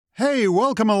Hey,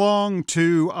 welcome along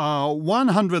to our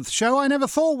 100th show. I never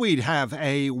thought we'd have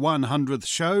a 100th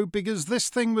show because this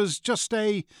thing was just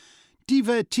a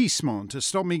divertissement to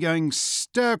stop me going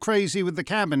stir-crazy with the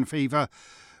cabin fever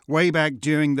way back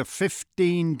during the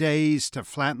 15 days to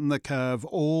flatten the curve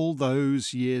all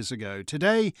those years ago.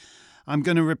 Today, I'm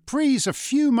going to reprise a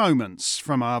few moments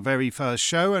from our very first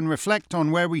show and reflect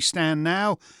on where we stand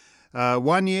now.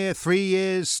 1 year, 3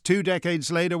 years, 2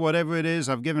 decades later, whatever it is,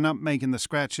 I've given up making the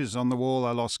scratches on the wall.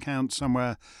 I lost count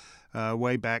somewhere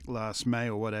way back last May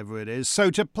or whatever it is. So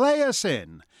to play us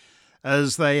in,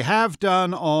 as they have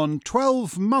done on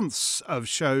 12 months of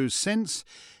shows since,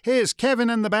 here's Kevin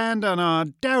and the band and our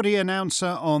dowdy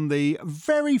announcer on the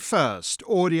very first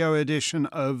audio edition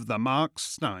of the Mark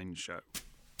Steyn Show.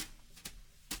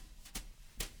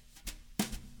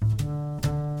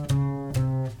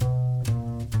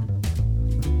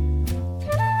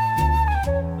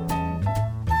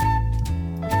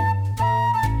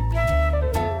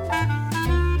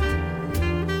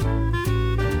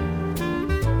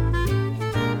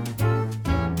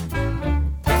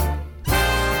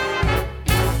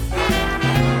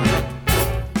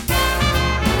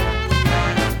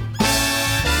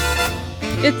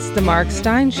 It's the Mark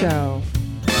Steyn Show.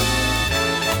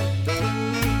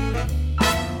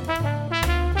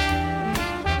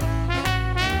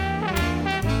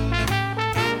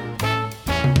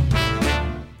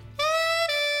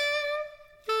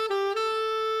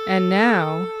 And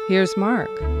now, here's Mark.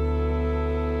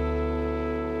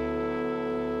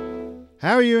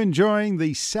 How are you enjoying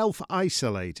the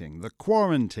self-isolating, the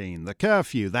quarantine, the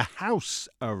curfew, the house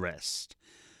arrest?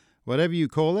 Whatever you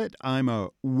call it, I'm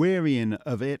a wearying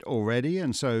of it already,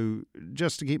 and so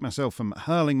just to keep myself from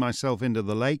hurling myself into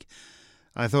the lake,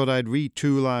 I thought I'd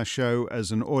retool our show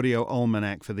as an audio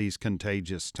almanac for these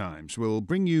contagious times. We'll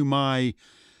bring you my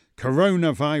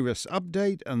coronavirus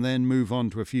update and then move on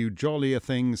to a few jollier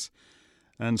things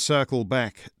and circle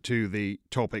back to the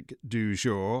topic du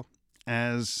jour,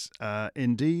 as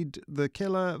indeed the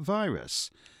killer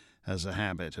virus has a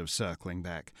habit of circling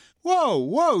back.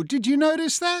 Whoa, did you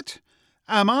notice that?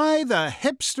 Am I the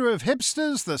hipster of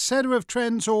hipsters, the setter of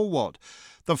trends, or what?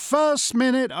 The first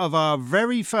minute of our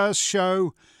very first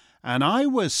show, and I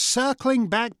was circling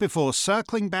back before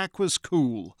circling back was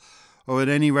cool, or at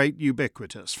any rate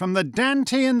ubiquitous. From the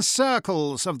Dantean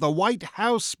circles of the White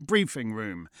House briefing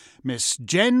room, Miss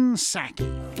Jen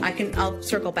Psaki. I'll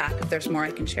circle back if there's more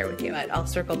I can share with you. I'll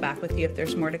circle back with you if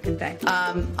there's more to convey.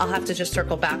 I'll have to just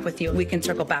circle back with you. We can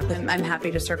circle back. I'm happy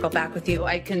to circle back with you.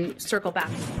 I can circle back.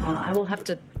 I will have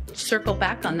to circle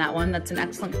back on that one. That's an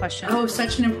excellent question. Oh,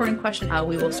 such an important question.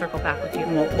 We will circle back with you,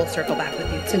 and we'll circle back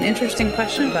with you. It's an interesting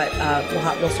question, but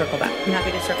we'll circle back. I'm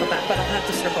happy to circle back, but I'll have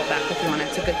to circle back with you on it.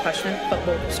 It's a good question, but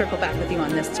we'll circle back with you on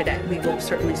this today. We will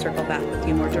certainly circle back with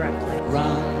you more directly.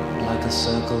 Round like a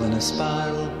circle in a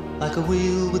spiral, like a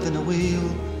wheel within a wheel,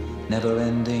 never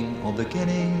ending or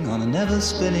beginning on a never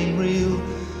spinning reel,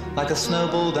 like a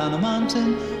snowball down a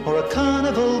mountain or a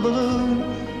carnival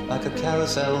balloon, like a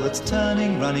carousel that's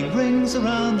turning, running rings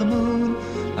around the moon,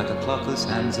 like a clock whose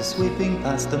hands are sweeping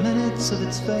past the minutes of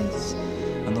its face,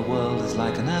 and the world is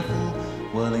like an apple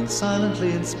whirling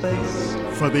silently in space.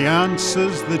 For the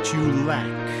answers that you lack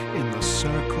in the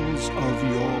circles of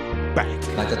your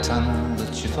back. Like a tunnel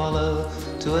that you follow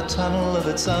to a tunnel of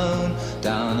its own,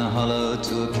 down a hollow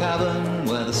to a cavern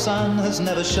where the sun has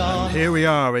never shone. And here we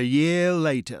are a year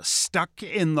later, stuck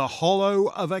in the hollow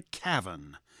of a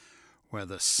cavern where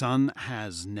the sun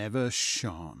has never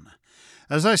shone.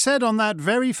 As I said on that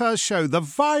very first show, the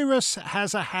virus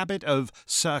has a habit of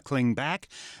circling back,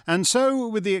 and so,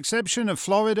 with the exception of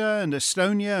Florida and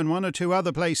Estonia and one or two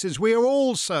other places, we are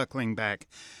all circling back,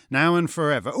 now and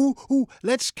forever. Ooh,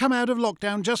 let's come out of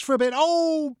lockdown just for a bit.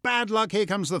 Oh, bad luck, here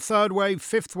comes the third wave,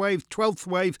 fifth wave, 12th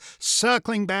wave,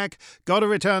 circling back, gotta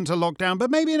return to lockdown, but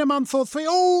maybe in a month or three.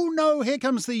 Oh no, here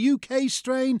comes the UK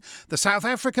strain, the South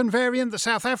African variant, the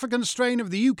South African strain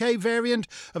of the UK variant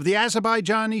of the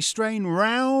Azerbaijani strain,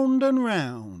 round and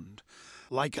round,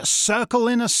 like a circle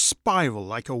in a spiral,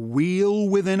 like a wheel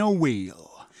within a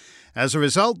wheel. As a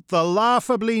result, the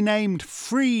laughably named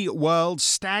free world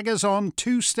staggers on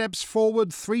 2 steps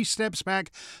forward, 3 steps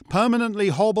back, permanently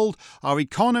hobbled. Our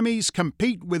economies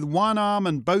compete with one arm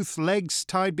and both legs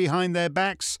tied behind their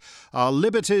backs. Our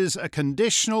liberties are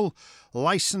conditional,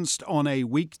 licensed on a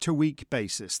week-to-week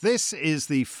basis. This is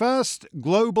the first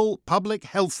global public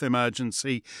health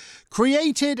emergency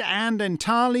created and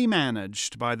entirely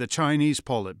managed by the Chinese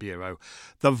Politburo.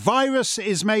 The virus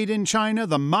is made in China,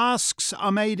 the masks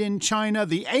are made in China,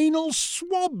 the anal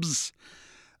swabs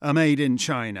are made in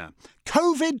China.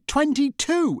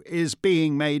 COVID-22 is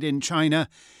being made in China,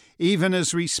 even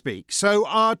as we speak. So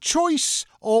our choice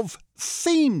of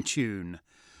theme tune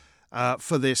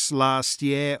for this last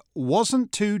year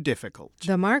wasn't too difficult.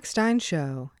 The Mark Steyn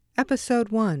Show, Episode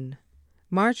 1,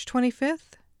 March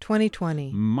 25th,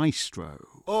 2020. Maestro.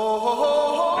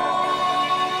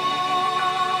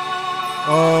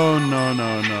 Oh, no,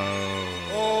 no, no.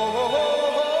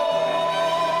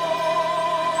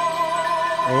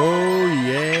 Oh,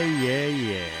 yeah, yeah,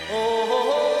 yeah.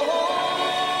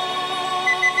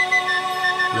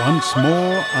 Once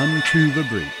more unto the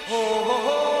breach.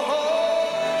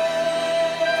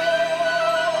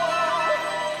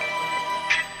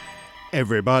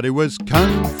 Everybody was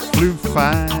kung flu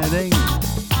fighting.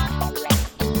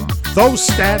 Those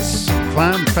stats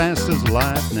climbed fast as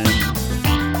lightning.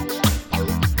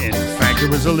 In fact, it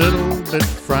was a little bit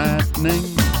frightening.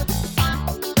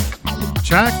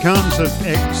 Charcoms of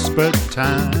expert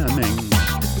timing.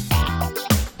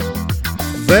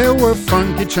 There were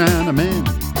funky Chinamen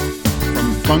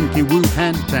from funky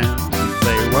Wuhan town.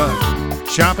 They were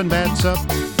chopping bats up,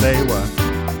 they were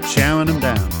chowing them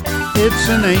down. It's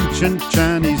an ancient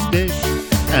Chinese dish,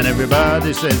 and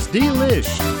everybody says delish.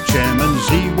 Chairman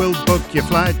Xi will book your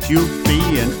flight, you'll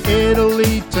be in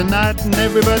Italy tonight, and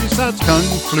everybody starts kung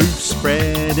flu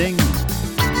spreading.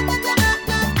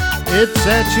 It's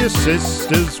at your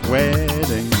sister's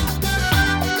wedding.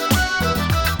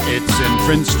 It's in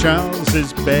Prince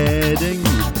Charles's bedding,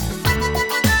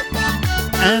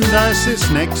 and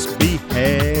ISIS next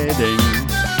beheading.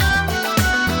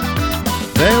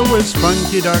 There was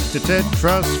funky Dr.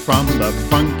 Tetros from the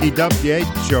funky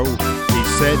WHO. He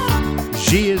said,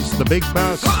 Xi is the big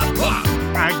boss,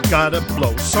 I gotta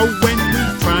blow. So when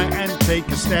we try and take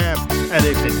a stab, and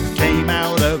if it came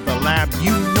out of the lab,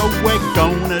 you know we're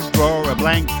gonna draw a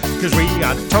blank, cause we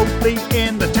are totally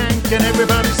in the tank, and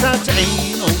everybody starts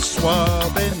anal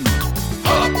swabbing.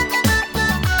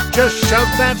 Just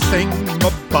shove that thing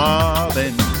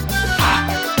bobbing.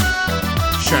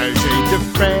 Chargé de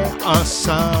frères are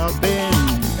sobbing.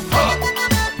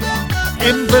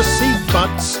 Embassy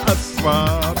butts are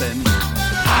throbbing.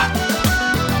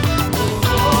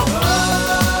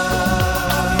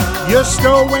 Your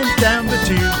store went down the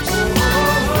tubes.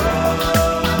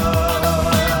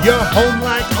 You're home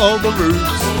like all the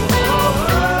rubes.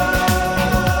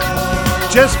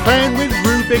 Just playing with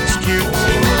Rubik's cubes.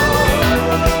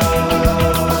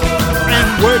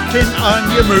 And working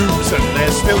on your moves, and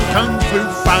they're still kung flu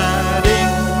fighting.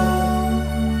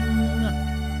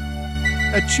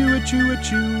 Achoo, achoo,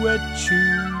 achoo,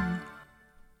 achoo.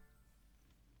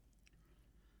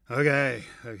 Okay,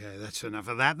 that's enough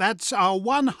of that. That's our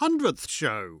 100th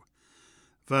show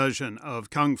version of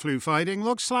Kung Flu Fighting.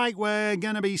 Looks like we're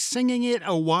going to be singing it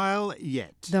a while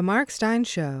yet. The Mark Steyn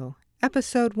Show,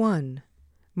 Episode 1,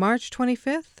 March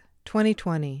 25th,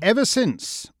 2020. Ever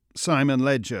since Simon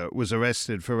Ledger was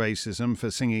arrested for racism for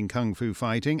singing Kung Fu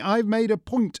Fighting, I've made a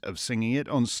point of singing it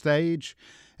on stage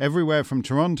everywhere from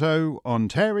Toronto,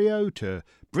 Ontario, to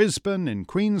Brisbane in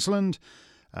Queensland,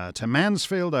 to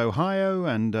Mansfield, Ohio,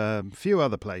 and a few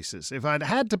other places. If I'd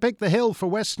had to pick the hill for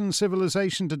Western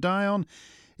civilization to die on,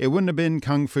 it wouldn't have been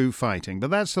Kung Fu Fighting. But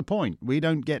that's the point. We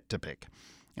don't get to pick.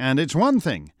 And it's one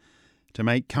thing to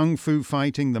make Kung Fu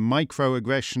Fighting the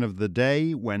microaggression of the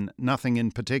day when nothing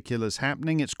in particular is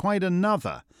happening. It's quite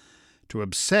another to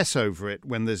obsess over it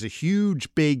when there's a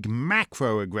huge, big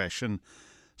macroaggression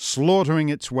slaughtering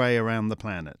its way around the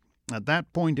planet. At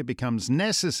that point, it becomes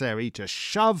necessary to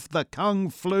shove the Kung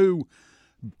Flu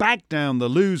back down the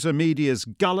loser media's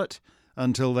gullet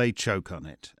until they choke on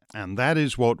it. And that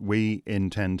is what we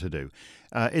intend to do.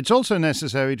 It's also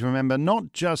necessary to remember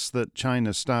not just that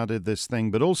China started this thing,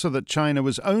 but also that China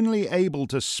was only able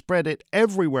to spread it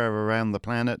everywhere around the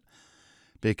planet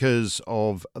because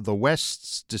of the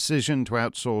West's decision to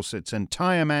outsource its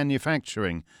entire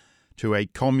manufacturing to a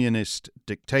communist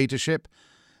dictatorship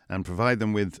and provide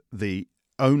them with the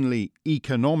only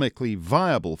economically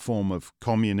viable form of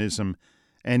communism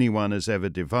anyone has ever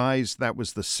devised. That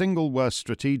was the single worst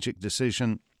strategic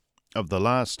decision of the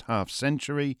last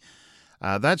half-century.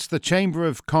 That's the Chamber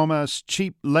of Commerce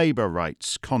cheap labor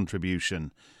rights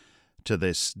contribution to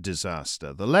this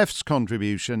disaster. The left's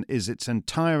contribution is its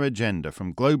entire agenda,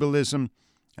 from globalism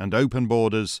and open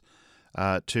borders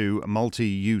to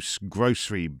multi-use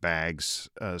grocery bags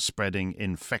spreading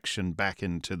infection back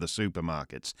into the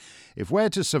supermarkets. If we're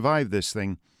to survive this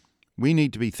thing, we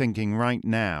need to be thinking right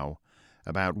now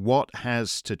about what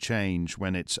has to change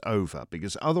when it's over,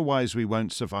 because otherwise we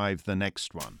won't survive the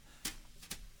next one.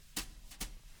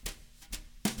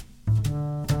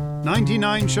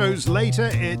 99 shows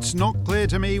later, it's not clear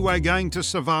to me we're going to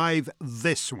survive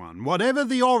this one. Whatever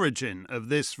the origin of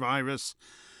this virus,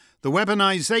 The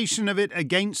weaponization of it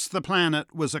against the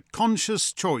planet was a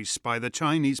conscious choice by the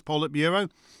Chinese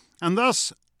Politburo, and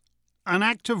thus an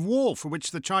act of war for which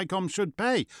the Chi-Com should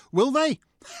pay. Will they?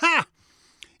 Ha!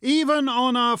 Even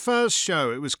on our first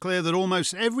show, it was clear that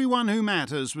almost everyone who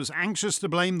matters was anxious to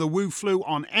blame the Wu flu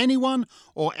on anyone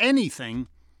or anything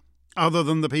other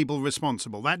than the people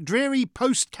responsible. That dreary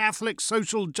post-Catholic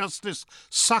social justice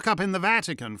suck-up in the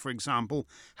Vatican, for example,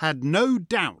 had no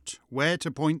doubt where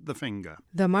to point the finger.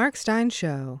 The Mark Steyn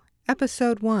Show,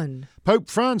 Episode 1. Pope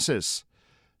Francis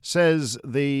says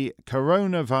the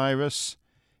coronavirus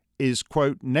is,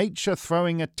 quote, nature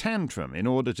throwing a tantrum in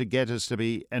order to get us to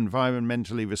be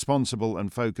environmentally responsible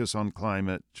and focus on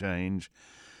climate change.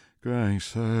 Growing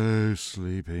so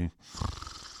sleepy.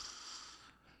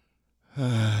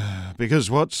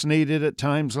 Because what's needed at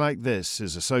times like this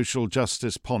is a social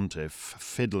justice pontiff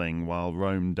fiddling while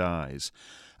Rome dies.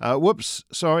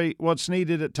 What's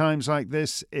needed at times like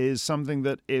this is something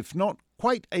that, if not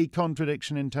quite a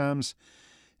contradiction in terms,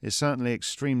 is certainly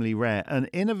extremely rare, an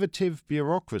innovative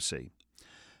bureaucracy.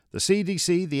 The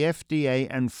CDC, the FDA,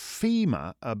 and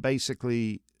FEMA are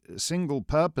basically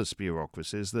single-purpose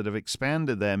bureaucracies that have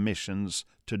expanded their missions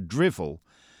to drivel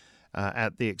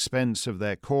at the expense of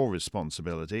their core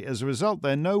responsibility. As a result,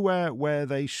 they're nowhere where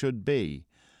they should be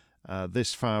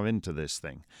this far into this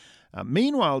thing.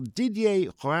 Meanwhile,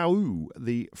 Didier Raoult,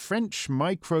 the French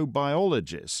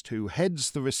microbiologist who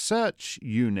heads the research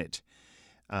unit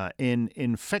in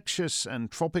infectious and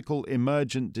tropical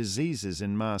emergent diseases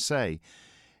in Marseille,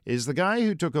 is the guy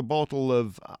who took a bottle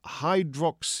of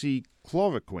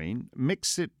hydroxychloroquine,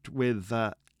 mixed it with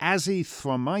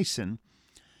azithromycin,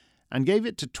 and gave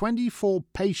it to 24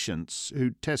 patients who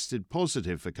tested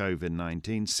positive for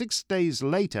COVID-19. 6 days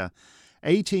later,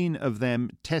 18 of them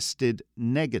tested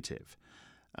negative.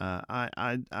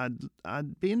 I'd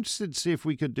be interested to see if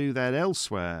we could do that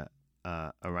elsewhere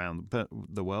around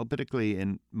the world, particularly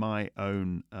in my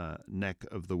own neck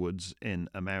of the woods in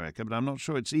America. But I'm not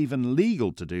sure it's even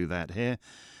legal to do that here.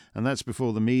 And that's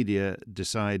before the media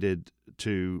decided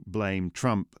to blame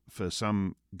Trump for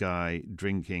some guy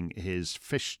drinking his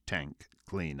fish tank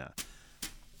cleaner.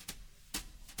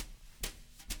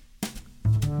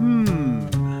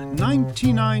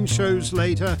 99 shows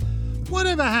later,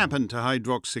 whatever happened to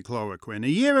hydroxychloroquine? A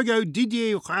year ago,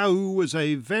 Didier Raoult was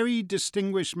a very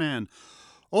distinguished man.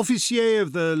 Officier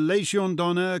of the Légion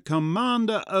d'honneur,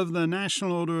 commander of the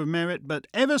National Order of Merit, but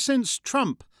ever since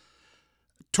Trump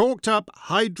talked up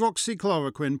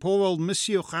hydroxychloroquine, poor old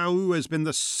Monsieur Raoult has been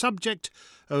the subject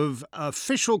of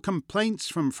official complaints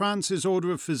from France's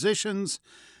Order of Physicians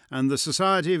and the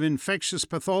Society of Infectious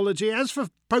Pathology. As for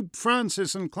Pope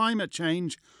Francis and climate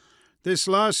change, this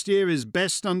last year is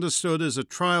best understood as a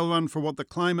trial run for what the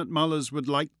climate mullahs would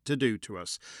like to do to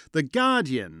us. The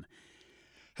Guardian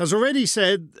has already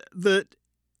said that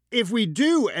if we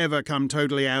do ever come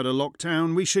totally out of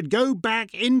lockdown, we should go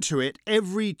back into it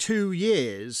every 2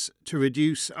 years to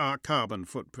reduce our carbon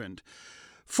footprint.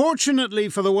 Fortunately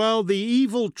for the world, the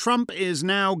evil Trump is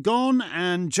now gone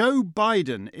and Joe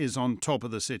Biden is on top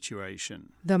of the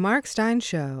situation. The Mark Steyn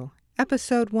Show,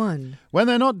 Episode 1. When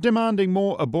they're not demanding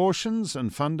more abortions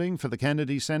and funding for the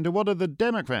Kennedy Center, what are the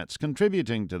Democrats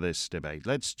contributing to this debate?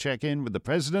 Let's check in with the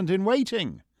president in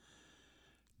waiting,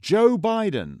 Joe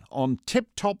Biden, on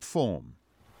tip-top form.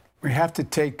 We have to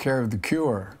take care of the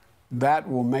cure. That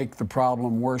will make the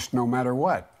problem worse no matter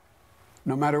what.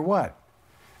 No matter what.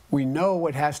 We know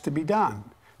what has to be done.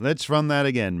 Let's run that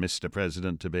again, Mr.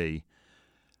 President-to-be.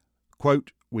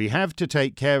 Quote, we have to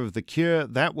take care of the cure.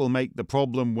 That will make the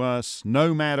problem worse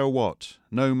no matter what.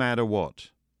 No matter what.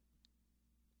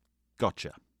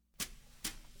 Gotcha.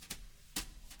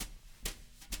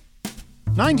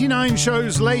 99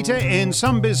 shows later, in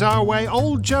some bizarre way,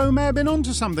 old Joe may have been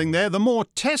onto something there. The more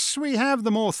tests we have,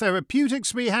 the more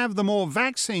therapeutics we have, the more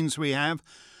vaccines we have,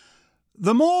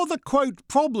 the more the, quote,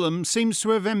 problem seems to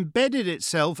have embedded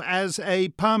itself as a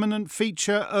permanent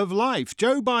feature of life.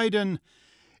 Joe Biden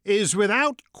is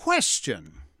without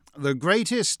question the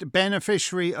greatest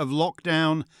beneficiary of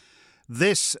lockdown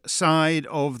this side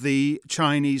of the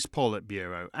Chinese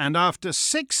Politburo. And after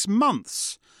 6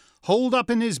 months holed up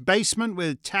in his basement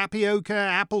with tapioca,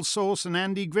 applesauce and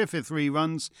Andy Griffith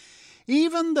reruns,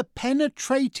 even the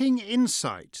penetrating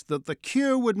insight that the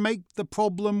cure would make the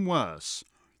problem worse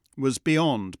was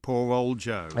beyond poor old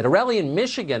Joe. At a rally in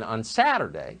Michigan on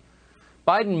Saturday,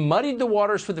 Biden muddied the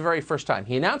waters for the very first time.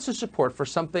 He announced his support for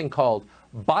something called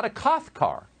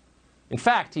Badakhtar. In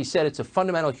fact, he said it's a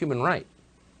fundamental human right.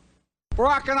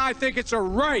 Barack and I think it's a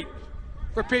right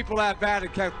for people to have bad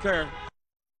health care.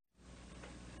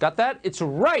 Got that? It's a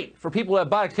right for people to have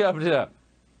Badakhtar.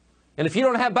 And if you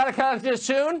don't have Badakafka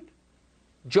soon,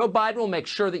 Joe Biden will make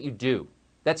sure that you do.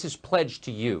 That's his pledge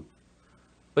to you.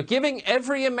 But giving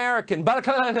every American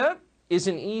Badakafka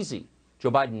isn't easy.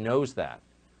 Joe Biden knows that.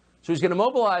 So he's going to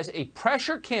mobilize a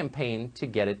pressure campaign to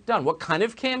get it done. What kind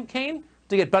of campaign?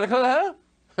 To get Badakafka?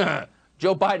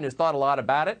 Joe Biden has thought a lot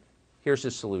about it. Here's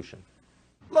his solution.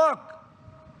 Look,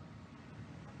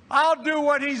 I'll do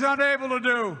what he's unable to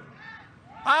do.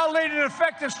 I'll lead an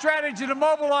effective strategy to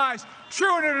mobilize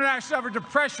true international effort to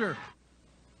pressure.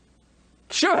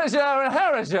 Joe Biden's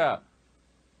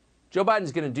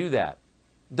going to do that.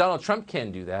 Donald Trump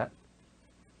can't do that.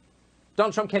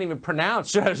 Donald Trump can't even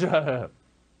pronounce, but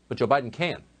Joe Biden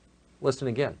can. Listen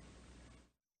again.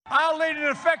 I'll lead an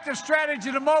effective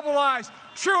strategy to mobilize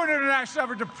true international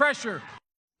effort to pressure.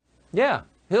 Yeah,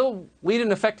 he'll lead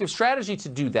an effective strategy to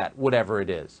do that, whatever it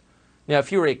is. Now,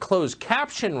 if you were a closed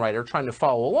caption writer trying to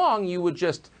follow along, you would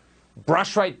just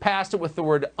brush right past it with the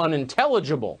word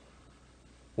unintelligible.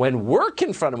 When we're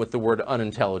confronted with the word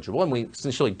unintelligible, and we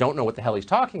essentially don't know what the hell he's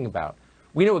talking about,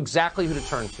 we know exactly who to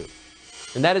turn to.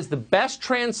 And that is the best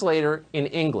translator in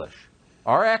English,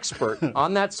 our expert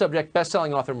on that subject,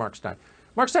 best-selling author Mark Steyn.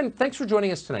 Mark Steyn, thanks for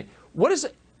joining us tonight. What does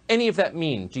any of that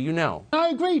mean? Do you know? I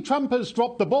agree. Trump has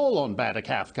dropped the ball on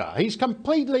Badakafka. He's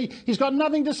got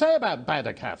nothing to say about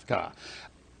Badakafka.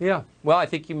 Yeah. Well, I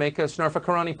think you make a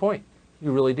Snarfakarani point.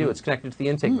 You really do. It's connected to the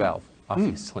intake valve,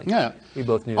 obviously. Yeah. We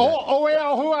both knew that.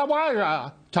 Yeah, who am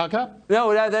I, Tucker?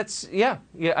 No, that's, yeah.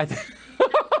 I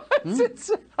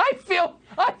feel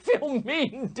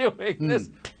mean doing this.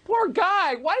 Poor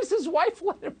guy. Why does his wife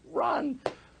let him run?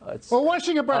 Well,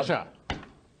 washing a brusher.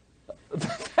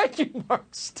 Thank you, Mark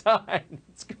Steyn.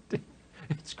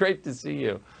 It's great to see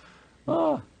you.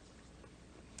 Oh.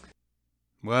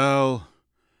 Well,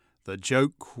 the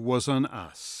joke was on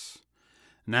us.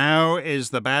 Now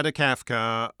is the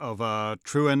Badakafka of our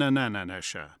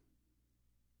Truanananasha.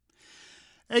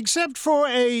 Except for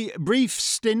a brief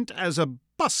stint as a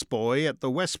busboy at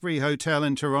the Westbury Hotel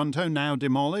in Toronto, now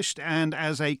demolished, and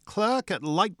as a clerk at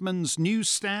Lightman's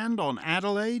newsstand on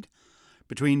Adelaide,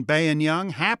 between Bay and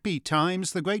Young, happy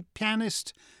times, the great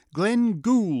pianist Glenn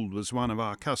Gould was one of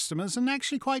our customers and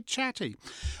actually quite chatty.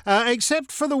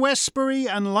 Except for the Westbury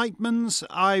and Lightmans,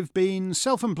 I've been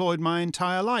self-employed my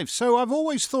entire life, so I've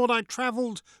always thought I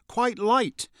travelled quite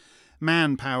light,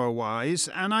 manpower-wise,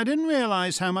 and I didn't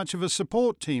realise how much of a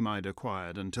support team I'd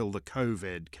acquired until the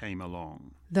COVID came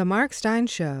along. The Mark Steyn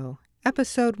Show,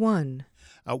 Episode 1.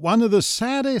 One of the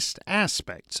saddest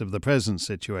aspects of the present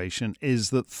situation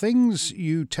is that things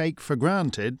you take for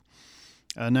granted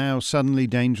are now suddenly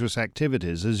dangerous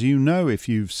activities. As you know, if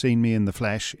you've seen me in the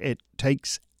flesh, it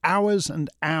takes hours and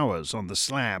hours on the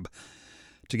slab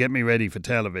to get me ready for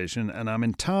television, and I'm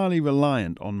entirely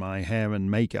reliant on my hair and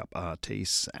makeup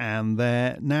artists, and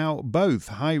they're now both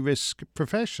high-risk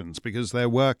professions because their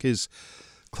work is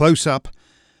close up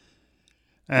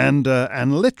and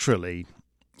literally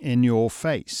in your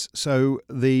face. So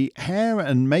the hair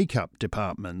and makeup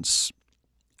departments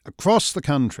across the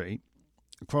country,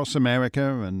 across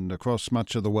America and across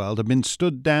much of the world, have been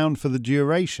stood down for the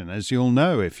duration, as you'll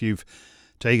know if you've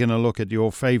taken a look at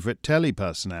your favourite telly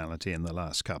personality in the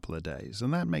last couple of days.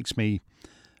 And that makes me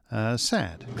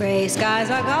sad. Gray skies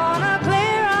are gonna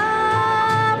clear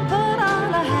up, put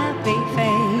on a happy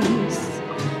face,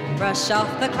 brush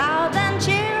off the clouds and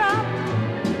cheer up,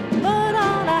 put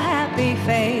on a happy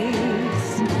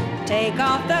face. Take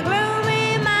off the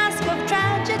gloomy mask of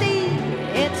tragedy,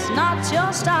 it's not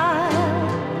your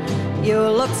style. You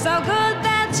look so good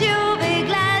that you'll be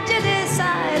glad you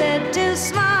decided to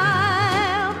smile.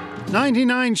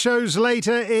 99 shows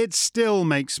later, it still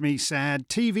makes me sad.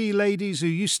 TV ladies who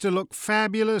used to look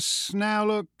fabulous now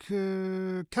look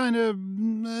kind of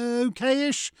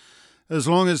okay-ish, as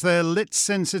long as they're lit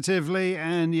sensitively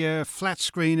and your flat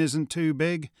screen isn't too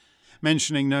big.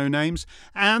 Mentioning no names,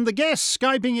 and the guests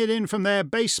Skyping it in from their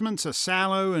basements are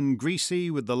sallow and greasy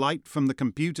with the light from the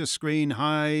computer screen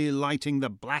highlighting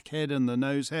the blackhead and the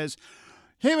nose hairs.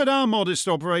 Here at our modest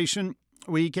operation,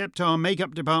 we kept our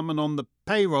makeup department on the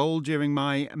payroll during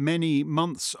my many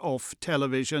months off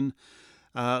television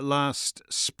last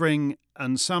spring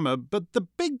and summer, but the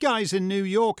big guys in New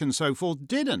York and so forth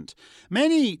didn't.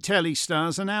 Many telly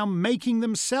stars are now making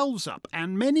themselves up,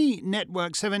 and many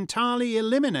networks have entirely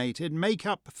eliminated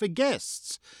makeup for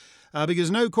guests because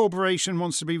no corporation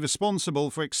wants to be responsible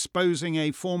for exposing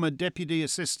a former Deputy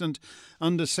Assistant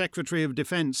Under Secretary of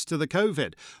Defense to the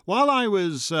COVID. While I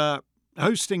was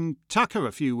hosting Tucker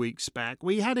a few weeks back,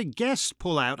 we had a guest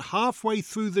pull out halfway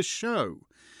through the show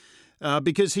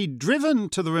because he'd driven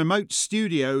to the remote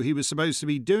studio he was supposed to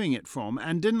be doing it from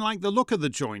and didn't like the look of the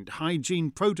joint,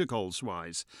 hygiene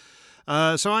protocols-wise.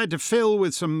 So I had to fill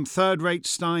with some third-rate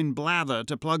Steyn blather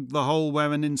to plug the hole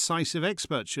where an incisive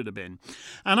expert should have been.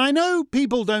 And I know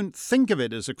people don't think of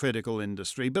it as a critical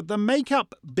industry, but the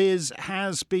makeup biz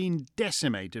has been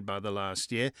decimated by the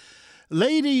last year.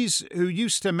 Ladies who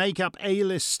used to make up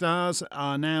A-list stars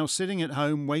are now sitting at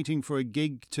home waiting for a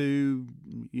gig to,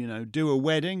 do a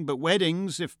wedding. But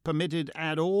weddings, if permitted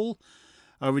at all,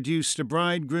 are reduced to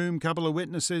bride, groom, couple of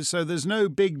witnesses, so there's no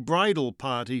big bridal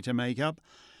party to make up.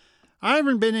 I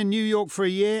haven't been in New York for a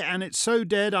year, and it's so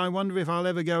dead I wonder if I'll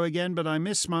ever go again, but I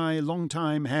miss my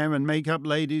long-time hair and makeup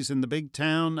ladies in the big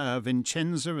town,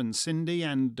 Vincenza and Cindy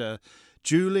and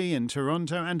Julie in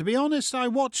Toronto. And to be honest, I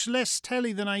watch less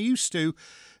telly than I used to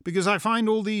because I find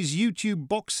all these YouTube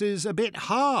boxes a bit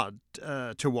hard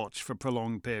to watch for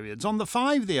prolonged periods. On The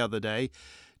Five the other day,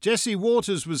 Jesse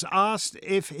Waters was asked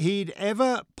if he'd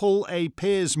ever pull a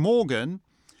Piers Morgan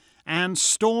and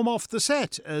storm off the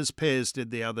set, as Piers did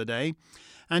the other day.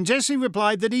 And Jesse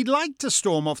replied that he'd like to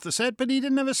storm off the set, but he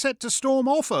didn't have a set to storm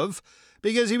off of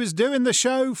because he was doing the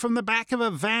show from the back of a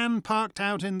van parked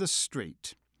out in the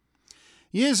street.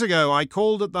 Years ago, I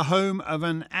called at the home of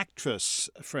an actress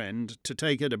friend to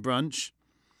take her to brunch,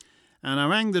 and I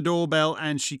rang the doorbell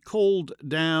and she called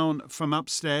down from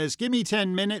upstairs, "Give me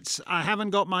 10 minutes, I haven't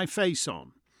got my face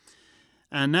on."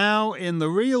 And now, in the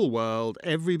real world,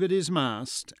 everybody's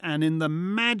masked, and in the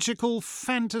magical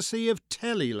fantasy of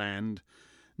Tellyland,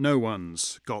 no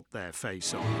one's got their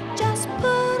face on. Just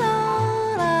put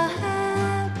on a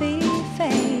happy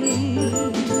face.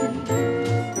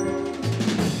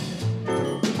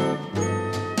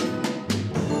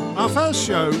 Our first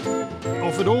show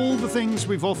offered all the things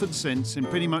we've offered since in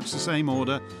pretty much the same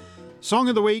order. Song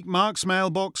of the week, Mark's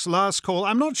mailbox, last call.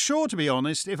 I'm not sure, to be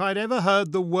honest, if I'd ever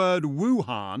heard the word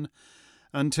Wuhan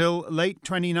until late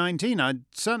 2019. I'd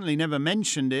certainly never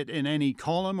mentioned it in any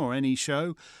column or any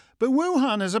show. But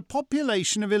Wuhan has a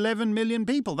population of 11 million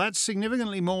people. That's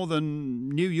significantly more than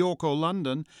New York or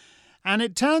London. And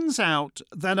it turns out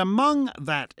that among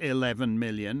that 11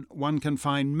 million, one can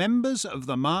find members of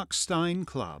the Mark Steyn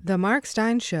Club. The Mark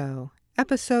Steyn Show,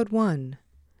 Episode 1,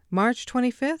 March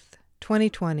 25th,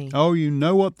 2020. Oh, you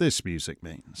know what this music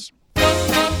means.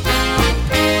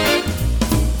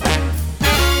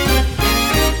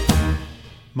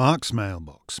 Mark's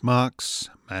mailbox. Mark's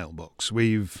mailbox.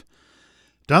 We've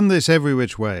done this every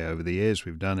which way over the years.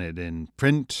 We've done it in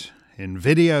print, in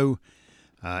video,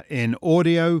 in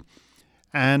audio.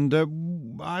 And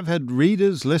I've had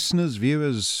readers, listeners,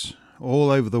 viewers all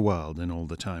over the world in all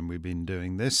the time we've been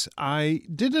doing this. I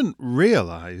didn't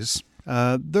realize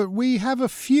that we have a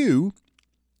few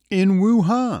in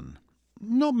Wuhan.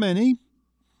 Not many,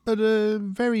 but a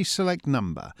very select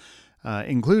number,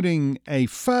 including a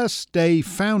first-day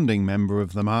founding member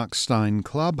of the Mark Steyn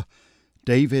Club,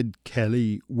 David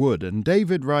Kelly Wood. And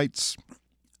David writes,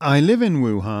 "I live in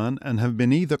Wuhan and have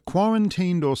been either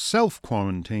quarantined or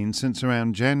self-quarantined since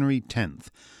around January 10th,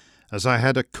 as I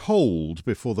had a cold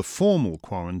before the formal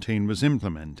quarantine was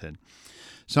implemented.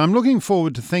 So I'm looking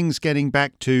forward to things getting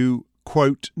back to,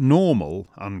 quote, normal,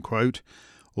 unquote,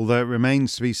 although it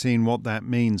remains to be seen what that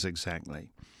means exactly.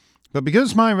 But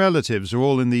because my relatives are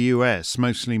all in the US,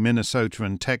 mostly Minnesota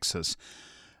and Texas,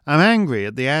 I'm angry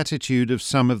at the attitude of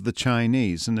some of the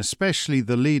Chinese, and especially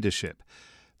the leadership.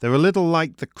 They're a little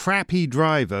like the crappy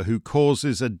driver who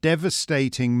causes a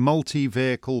devastating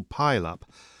multi-vehicle pileup,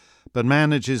 but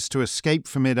manages to escape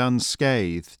from it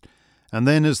unscathed, and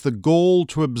then has the gall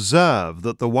to observe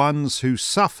that the ones who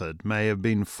suffered may have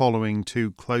been following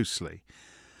too closely."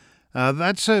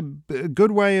 That's a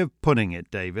good way of putting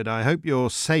it, David. I hope you're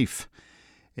safe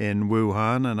in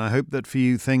Wuhan, and I hope that for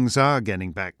you things are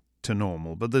getting back to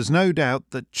normal. But there's no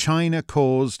doubt that China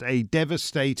caused a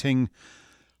devastating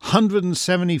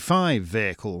 175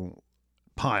 vehicle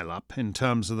pileup in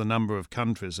terms of the number of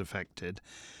countries affected.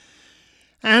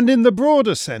 And in the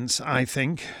broader sense, I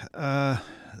think,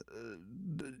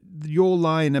 your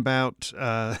line about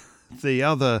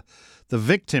the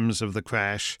victims of the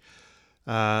crash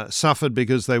suffered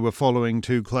because they were following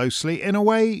too closely. In a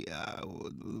way,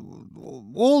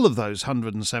 all of those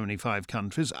 175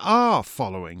 countries are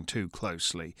following too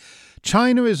closely.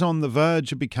 China is on the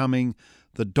verge of becoming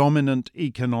the dominant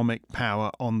economic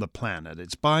power on the planet.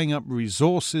 It's buying up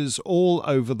resources all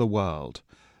over the world.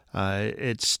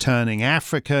 It's turning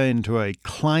Africa into a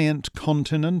client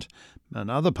continent, and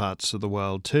other parts of the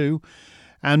world too.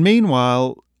 And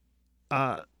meanwhile,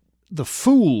 the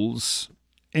fools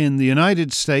in the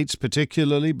United States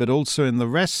particularly, but also in the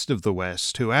rest of the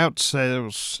West, who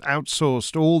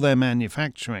outsourced all their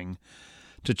manufacturing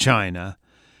to China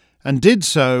and did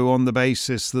so on the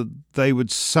basis that they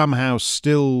would somehow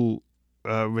still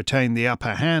retain the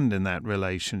upper hand in that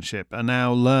relationship, are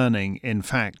now learning, in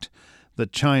fact,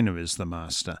 that China is the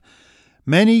master.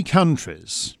 Many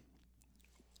countries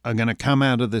are going to come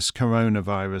out of this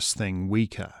coronavirus thing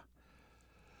weaker.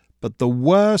 But the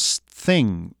worst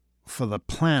thing for the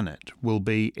planet will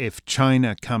be if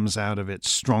China comes out of it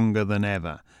stronger than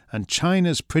ever. And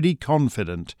China's pretty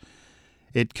confident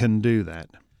it can do that.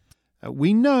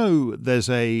 We know there's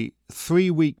a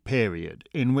 3-week period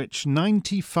in which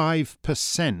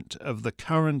 95% of the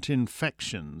current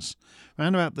infections,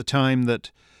 around about the time that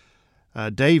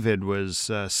David was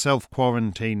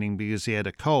self-quarantining because he had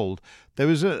a cold, there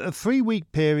was a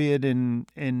 3-week period in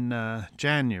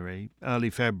January,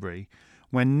 early February,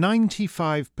 when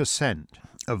 95%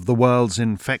 of the world's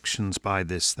infections by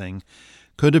this thing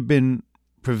could have been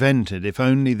prevented if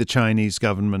only the Chinese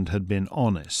government had been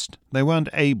honest. They weren't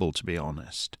able to be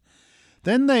honest.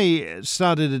 Then they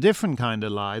started a different kind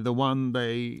of lie, the one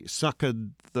they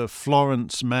suckered the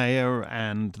Florence mayor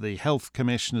and the health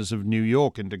commissioners of New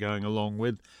York into going along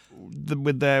with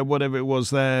their, whatever it was,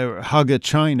 their Hug a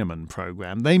Chinaman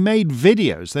program. They made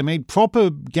videos, they made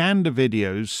propaganda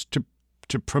videos to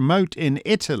promote in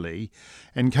Italy,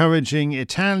 encouraging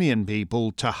Italian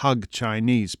people to hug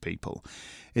Chinese people.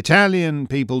 Italian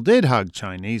people did hug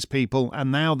Chinese people,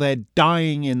 and now they're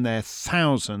dying in their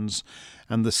thousands,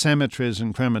 and the cemeteries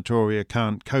and crematoria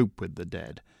can't cope with the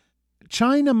dead.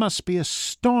 China must be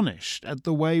astonished at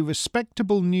the way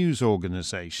respectable news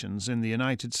organizations in the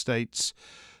United States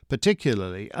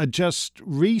particularly are just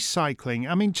recycling.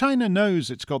 I mean, China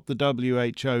knows it's got the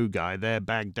WHO guy, their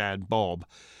Baghdad Bob.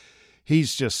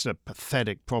 He's just a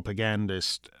pathetic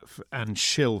propagandist and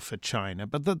shill for China,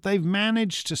 but that they've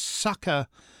managed to sucker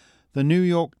the New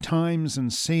York Times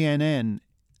and CNN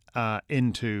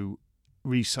into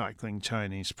recycling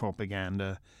Chinese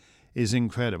propaganda is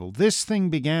incredible. This thing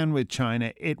began with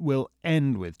China, it will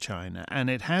end with China, and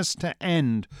it has to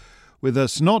end with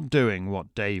us not doing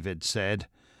what David said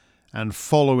and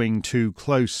following too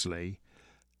closely.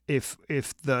 If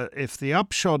the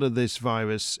upshot of this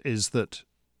virus is that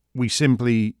we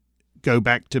simply go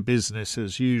back to business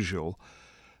as usual,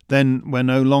 then we're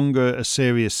no longer a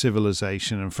serious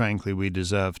civilization, and frankly, we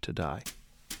deserve to die.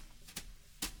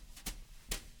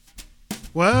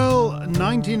 Well,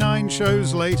 99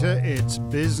 shows later, it's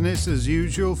business as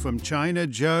usual from China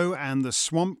Joe and the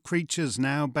swamp creatures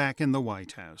now back in the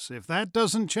White House. If that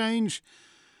doesn't change,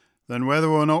 then whether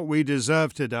or not we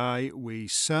deserve to die, we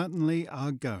certainly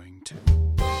are going to.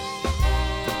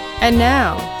 And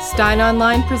now, Steyn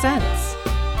Online presents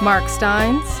Mark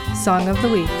Steyn's Song of the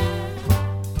Week.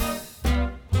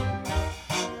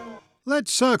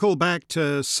 Let's circle back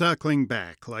to circling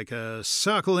back, like a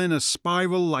circle in a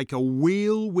spiral, like a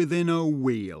wheel within a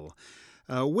wheel.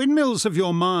 Windmills of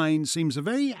Your Mind seems a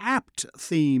very apt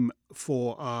theme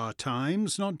for our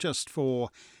times, not just for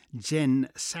Jen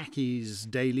Psaki's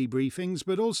daily briefings,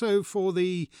 but also for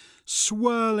the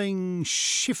swirling,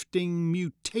 shifting,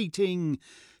 mutating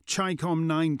Chi-Com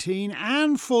 19,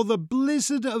 and for the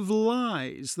blizzard of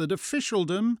lies that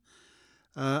officialdom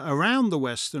around the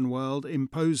Western world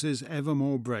imposes ever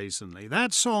more brazenly.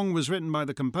 That song was written by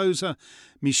the composer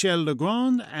Michel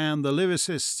Legrand and the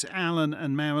lyricists Alan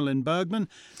and Marilyn Bergman,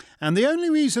 and the only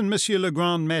reason Monsieur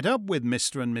Legrand met up with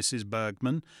Mr. and Mrs.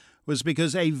 Bergman was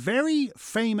because a very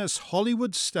famous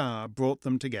Hollywood star brought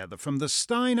them together. From the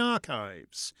Steyn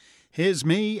archives, here's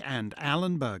me and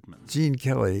Alan Bergman. Gene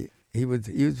Kelly, he was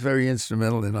very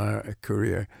instrumental in our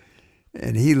career,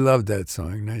 and he loved that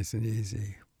song, Nice and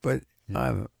Easy. But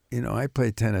I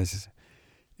play tennis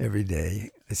every day.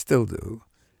 I still do,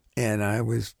 and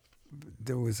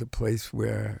there was a place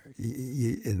where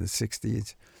in the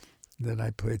 '60s that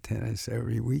I played tennis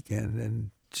every weekend,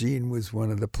 and Gene was one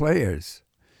of the players.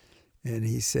 And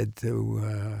he said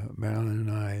to Marilyn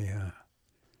and I,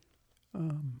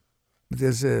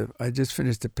 I just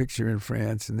finished a picture in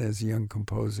France, and there's a young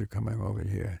composer coming over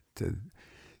here to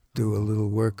do a little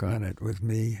work on it with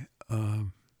me.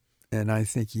 And I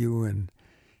think you and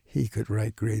he could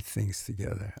write great things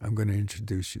together. I'm going to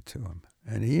introduce you to him.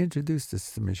 And he introduced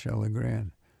us to Michel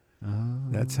Legrand. Oh,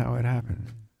 that's how it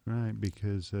happened. Right,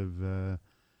 because of the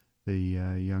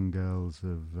young girls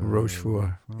of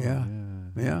Rochefort.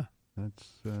 Yeah.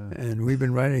 That's and we've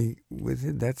been writing with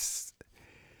him. That's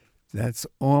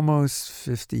almost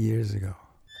 50 years ago.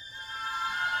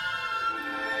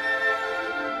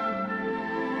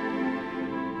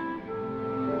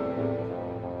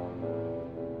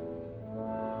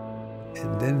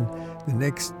 And then the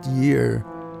next year,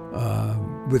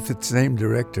 with the same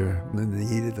director, in the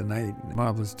heat of the night,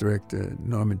 marvelous director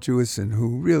Norman Jewison,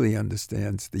 who really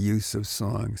understands the use of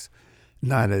songs,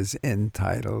 not as end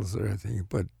titles or anything,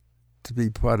 but to be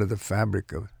part of the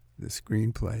fabric of the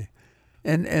screenplay.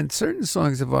 And certain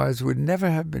songs of ours would never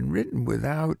have been written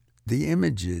without the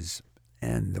images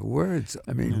and the words.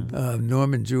 I mean,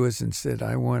 Norman Jewison said,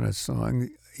 I want a song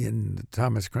in the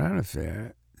Thomas Crown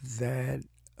Affair that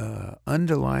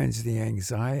underlines the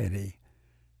anxiety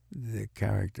the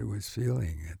character was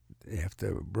feeling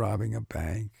after robbing a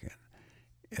bank.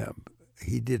 And,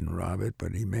 he didn't rob it,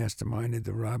 but he masterminded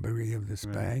the robbery of this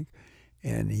bank.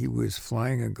 And he was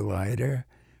flying a glider,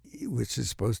 which is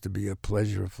supposed to be a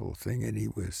pleasurable thing. And he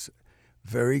was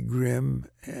very grim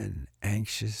and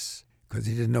anxious because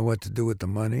he didn't know what to do with the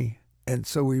money. And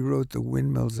so he wrote The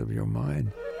Windmills of Your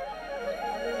Mind.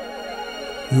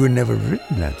 We would never have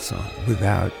written that song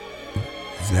without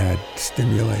that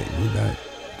without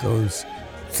those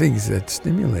things that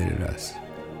stimulated us,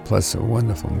 plus a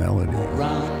wonderful melody.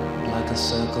 Round like a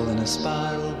circle in a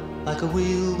spiral, like a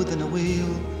wheel within a wheel,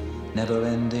 never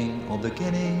ending or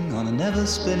beginning on a never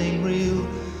spinning reel,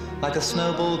 like a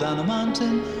snowball down a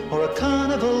mountain or a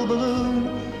carnival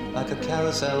balloon, like a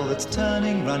carousel that's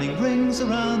turning, running rings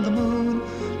around the moon,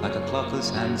 like a clock whose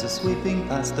hands are sweeping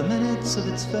past the minutes of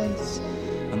its face,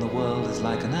 and the world is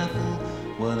like an apple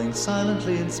whirling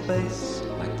silently in space,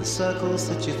 like the circles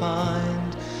that you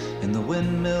find in the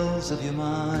windmills of your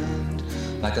mind,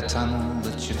 like a tunnel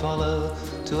that you follow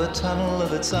to a tunnel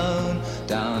of its own,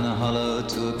 down a hollow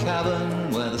to a cavern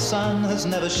where the sun has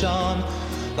never shone,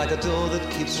 like a door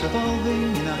that keeps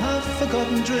revolving in a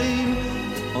half-forgotten dream,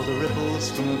 or the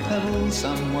ripples from a pebble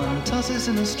someone tosses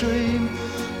in a stream,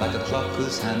 like a clock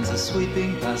whose hands are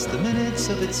sweeping past the minutes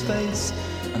of its face,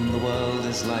 and the world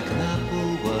is like an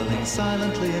apple whirling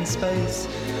silently in space,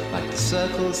 like the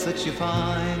circles that you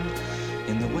find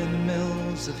in the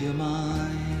windmills of your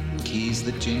mind. Keys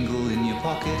that jingle in your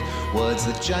pocket, words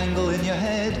that jangle in your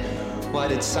head. Why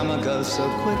did summer go so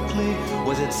quickly?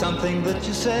 Was it something that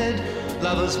you said?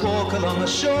 Lovers walk along the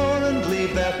shore and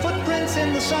leave their footprints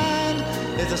in the sand.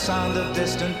 Is the sound of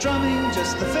distant drumming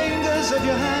just the fingers of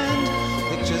your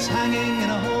hand? Pictures hanging in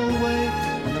a hallway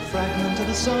and the fragment of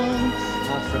a song,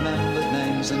 half-remembered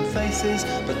names and faces,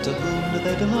 but to whom do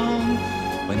they belong?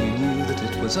 When you knew that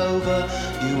it was over,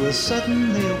 you were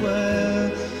suddenly aware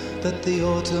that the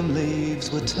autumn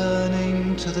leaves were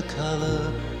turning to the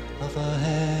color of her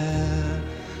hair.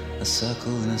 A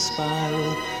circle in a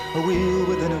spiral, a wheel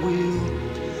within a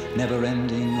wheel, never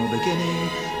ending or beginning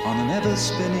on an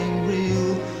ever-spinning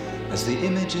reel, as the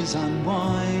images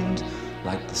unwind,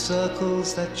 like the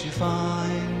circles that you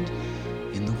find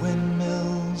in the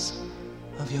windmills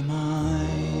of your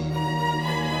mind.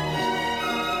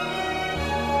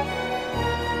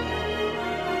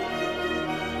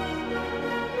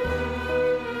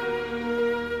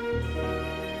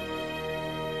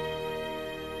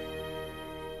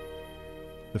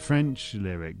 The French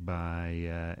lyric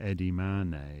by Eddie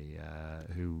Marnay,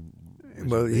 who...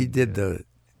 Well,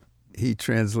 he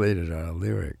translated our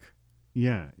lyric.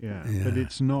 Yeah, but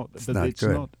it's not.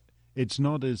 It's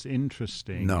not as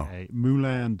interesting. No.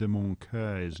 Moulin de mon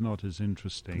cœur is not as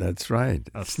interesting. That's right.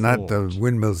 It's not the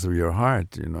windmills of your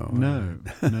heart, you know. No.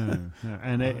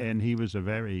 And he was a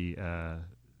very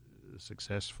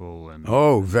successful and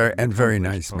very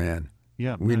nice man.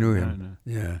 Yeah, we knew him.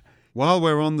 Yeah. While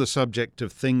we're on the subject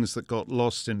of things that got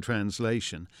lost in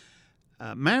translation,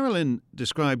 Marilyn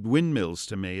described windmills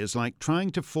to me as like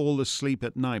trying to fall asleep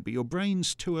at night, but your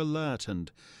brain's too alert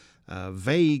and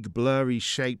vague, blurry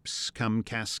shapes come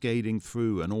cascading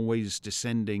through and always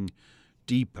descending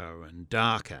deeper and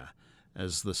darker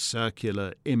as the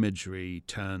circular imagery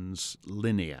turns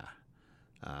linear.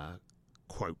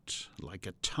 Quote, like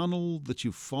a tunnel that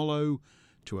you follow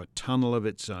to a tunnel of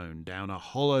its own, down a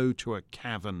hollow to a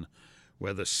cavern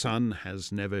where the sun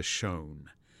has never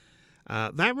shone.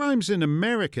 That rhymes in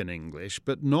American English,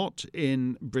 but not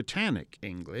in Britannic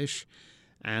English.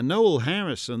 And Noel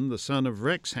Harrison, the son of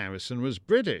Rex Harrison, was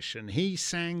British, and he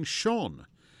sang shone.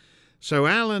 So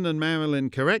Alan and Marilyn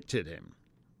corrected him.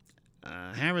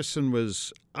 Harrison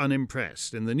was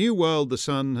unimpressed. In the New World, the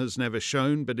sun has never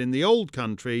shone, but in the old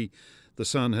country, the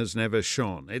sun has never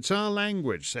shone. It's our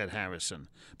language, said Harrison.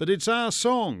 But it's our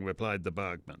song, replied the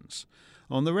Bergmans.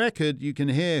 On the record, you can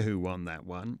hear who won that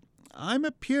one. I'm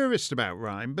a purist about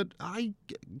rhyme, but I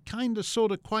kind of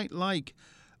sort of quite like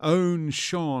own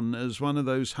shone as one of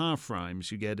those half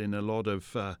rhymes you get in a lot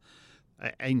of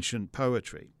ancient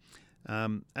poetry.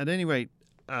 At any rate,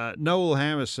 Noel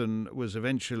Harrison was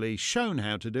eventually shown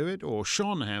how to do it, or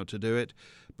shone how to do it,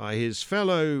 by his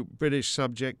fellow British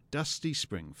subject, Dusty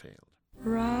Springfield.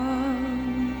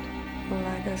 Round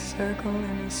like a circle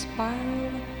in a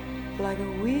spiral, like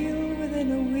a wheel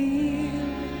within a wheel,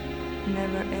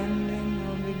 never ending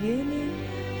or beginning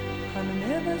on an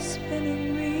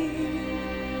ever-spinning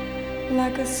reel,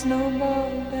 like a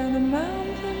snowball down a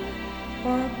mountain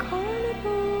or a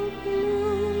carnival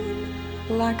balloon,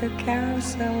 like a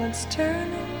carousel that's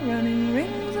turning, running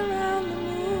rings around the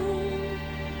moon,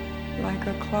 like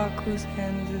a clock whose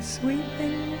hands are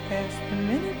sweeping past the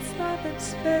minutes of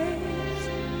its face,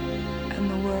 and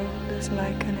the world is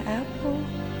like an apple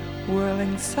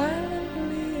whirling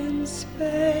silently in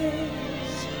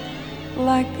space,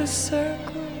 like the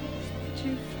circles that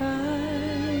you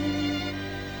find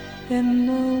in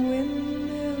the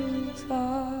windmills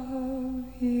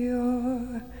of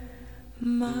your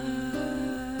mind,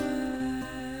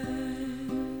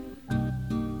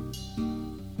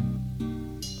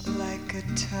 like a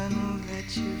tunnel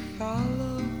that you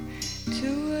follow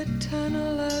to a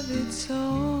tunnel of its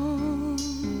own,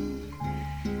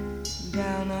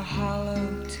 down a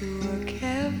hollow to a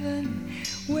cavern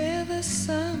where the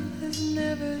sun has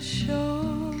never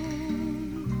shone,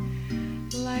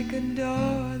 like a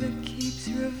door that keeps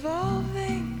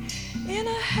revolving in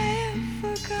a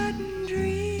half-forgotten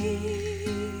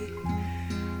dream,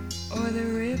 or the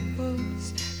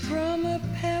ripples from a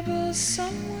pebble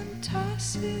someone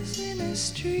tosses in a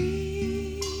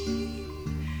stream,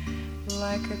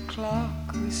 like a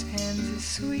clock whose hands are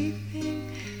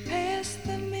sweeping past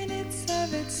the minutes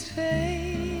of its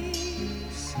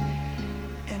face,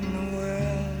 and the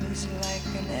world is like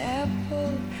an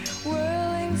apple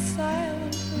whirling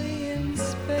silently in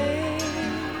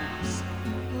space,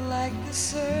 like the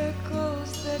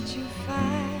circles that you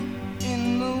find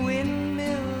in the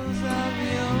windmills of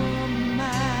your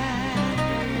mind.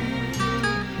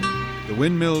 The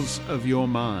Windmills of Your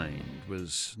Mind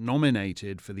was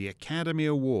nominated for the Academy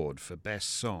Award for Best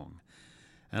Song.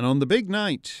 And on the big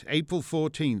night, April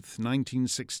 14th,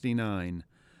 1969,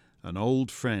 an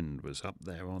old friend was up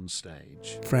there on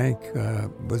stage. Frank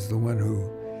was the one who,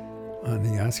 on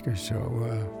the Oscar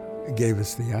show, gave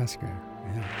us the Oscar.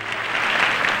 Yeah.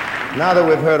 Now that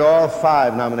we've heard all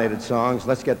 5 nominated songs,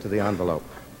 let's get to the envelope.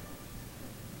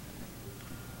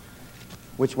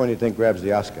 Which one do you think grabs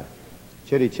the Oscar?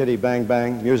 Chitty Chitty Bang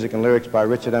Bang, music and lyrics by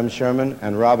Richard M. Sherman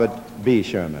and Robert B.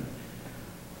 Sherman.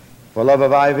 For Love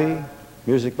of Ivy,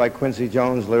 music by Quincy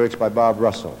Jones, lyrics by Bob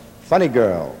Russell. Funny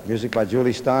Girl, music by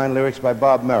Julie Stein, lyrics by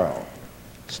Bob Merrill.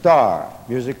 Star,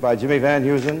 music by Jimmy Van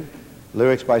Heusen,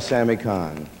 lyrics by Sammy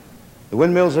Kahn. The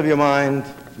Windmills of Your Mind,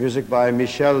 music by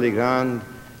Michel Legrand,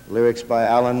 lyrics by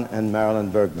Alan and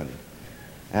Marilyn Bergman.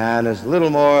 And there's a little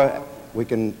more we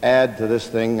can add to this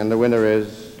thing, and the winner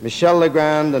is Michel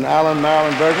Legrand and Alan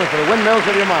Marilyn Bergman for The Windmills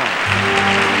of Your Mind.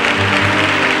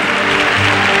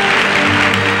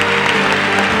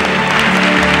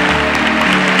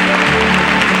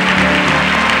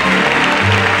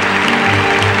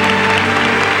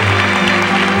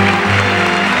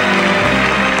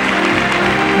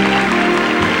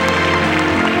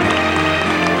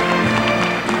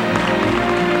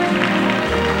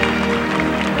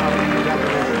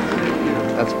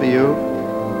 That's for you.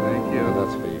 Thank you. And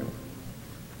that's for you.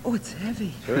 Oh, it's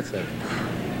heavy. Sure, it's heavy.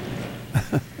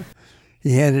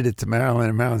 He handed it to Marilyn,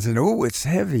 and Marilyn said, "Oh, it's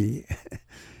heavy."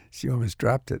 She almost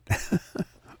dropped it.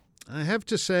 I have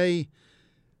to say,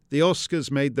 the Oscars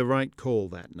made the right call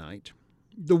that night.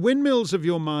 The Windmills of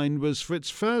Your Mind was, for its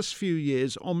first few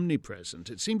years, omnipresent.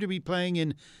 It seemed to be playing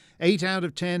in 8 out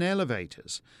of 10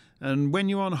 elevators, and when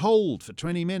you're on hold for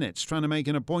 20 minutes trying to make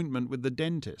an appointment with the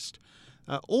dentist,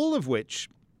 all of which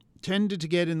tended to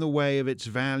get in the way of its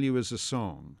value as a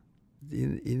song.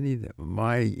 You need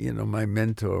my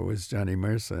mentor was Johnny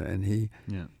Mercer, and he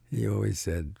always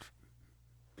said,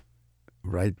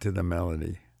 "Write to the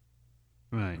melody."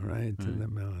 Right to the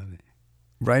melody.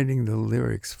 Writing the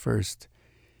lyrics first.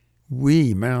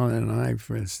 Marilyn and I,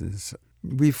 for instance,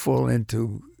 we fall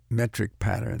into metric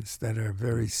patterns that are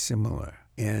very similar,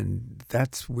 and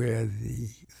that's where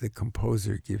the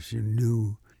composer gives you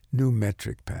new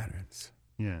metric patterns.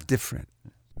 Yeah. Different.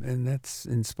 And that's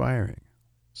inspiring.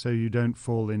 So you don't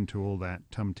fall into all that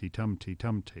tumty.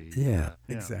 Yeah,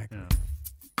 exactly. Yeah.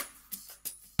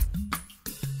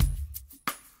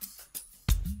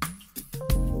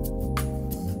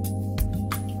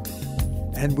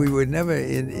 And we would never,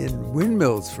 in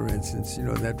Windmills, for instance,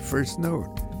 that first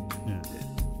note. Yeah.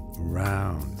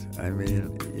 Round. I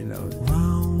mean,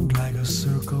 Round like a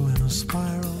circle in a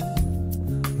spiral,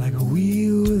 like a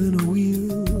wheel within a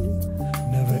wheel,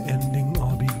 never ending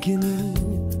or beginning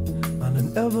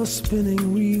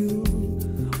ever-spinning reel,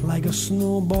 like a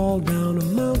snowball down a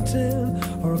mountain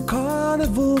or a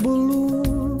carnival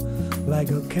balloon,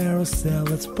 like a carousel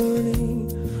that's burning,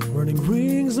 running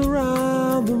rings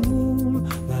around the moon,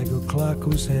 like a clock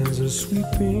whose hands are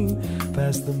sweeping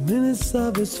past the minutes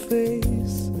of its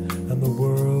face, and the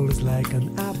world is like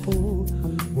an apple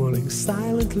whirling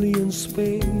silently in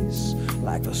space,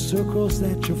 like the circles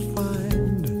that you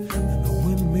find in the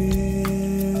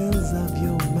windmills of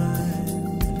your mind.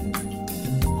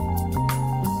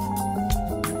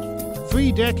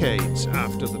 3 decades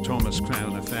after the Thomas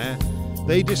Crown affair,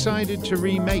 they decided to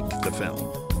remake the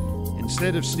film.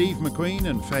 Instead of Steve McQueen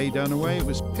and Faye Dunaway, it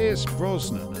was Pierce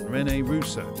Brosnan and Rene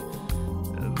Russo.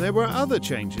 There were other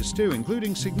changes too,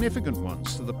 including significant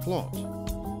ones to the plot.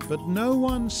 But no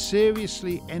one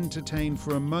seriously entertained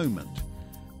for a moment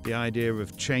the idea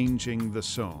of changing the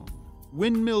song.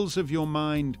 Windmills of Your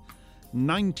Mind,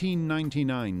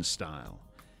 1999 style,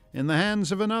 in the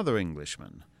hands of another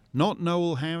Englishman. Not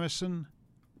Noel Harrison,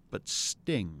 but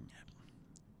Sting.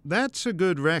 That's a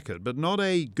good record, but not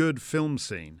a good film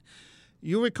scene.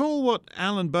 You recall what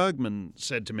Alan Bergman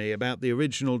said to me about the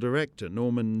original director,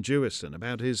 Norman Jewison,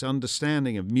 about his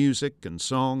understanding of music and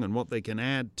song and what they can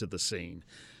add to the scene,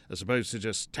 as opposed to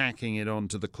just tacking it on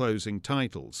to the closing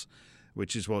titles,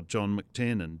 which is what John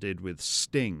McTiernan did with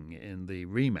Sting in the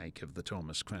remake of the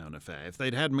Thomas Crown affair. If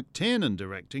they'd had McTiernan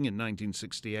directing in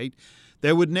 1968,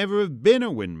 there would never have been a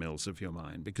Windmills of Your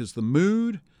Mind, because the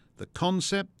mood, the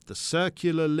concept, the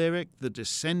circular lyric, the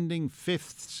descending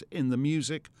fifths in the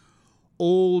music,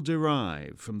 all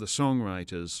derive from the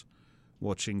songwriters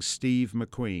watching Steve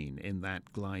McQueen in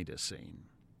that glider scene.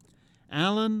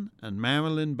 Alan and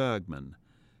Marilyn Bergman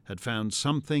had found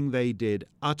something they did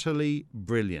utterly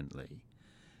brilliantly,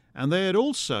 and they had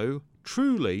also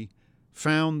truly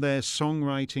found their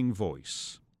songwriting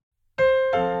voice.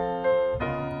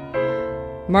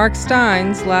 Mark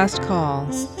Steyn's Last Call.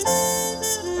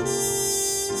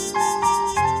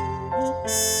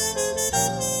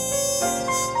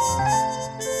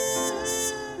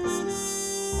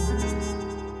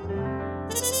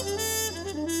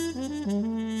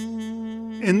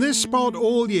 In this spot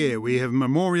all year we have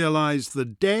memorialised the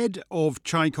dead of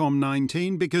Chicom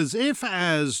 19 because if,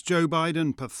 as Joe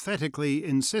Biden pathetically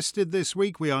insisted this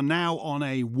week, we are now on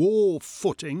a war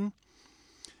footing,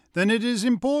 then it is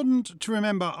important to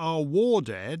remember our war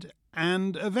dead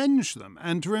and avenge them,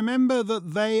 and to remember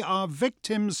that they are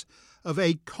victims of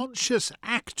a conscious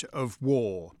act of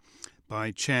war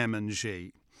by Chairman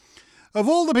Xi. Of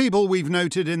all the people we've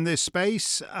noted in this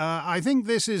space, I think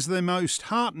this is the most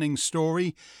heartening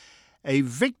story, a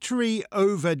victory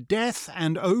over death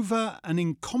and over an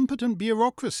incompetent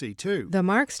bureaucracy too. The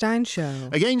Mark Steyn Show.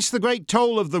 Against the great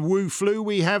toll of the Wu flu,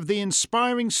 we have the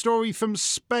inspiring story from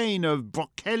Spain of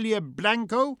Broquelia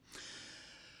Blanco.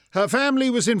 Her family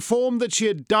was informed that she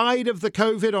had died of the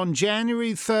COVID on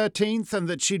January 13th and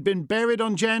that she'd been buried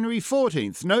on January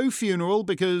 14th. No funeral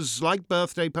because, like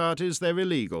birthday parties, they're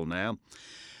illegal now.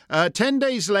 10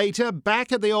 days later,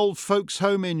 back at the old folks'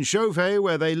 home in Jove,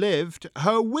 where they lived,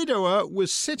 her widower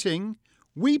was sitting,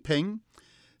 weeping,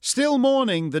 still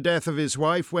mourning the death of his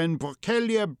wife when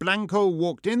Broquelia Blanco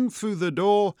walked in through the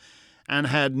door and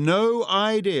had no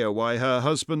idea why her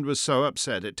husband was so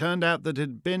upset. It turned out that it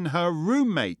had been her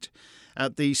roommate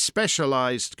at the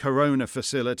specialised corona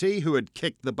facility who had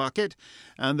kicked the bucket,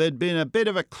 and there'd been a bit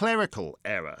of a clerical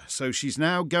error. So she's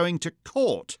now going to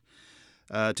court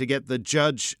to get the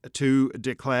judge to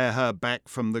declare her back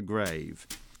from the grave.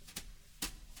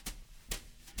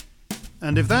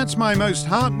 And if that's my most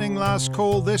heartening last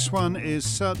call, this one is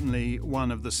certainly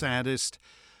one of the saddest.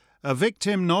 A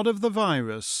victim not of the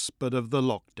virus, but of the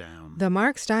lockdown. The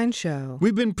Mark Steyn Show.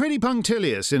 We've been pretty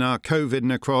punctilious in our COVID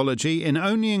necrology in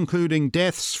only including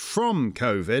deaths from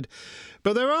COVID,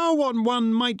 but there are what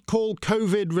one might call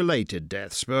COVID-related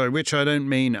deaths, by which I don't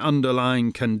mean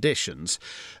underlying conditions.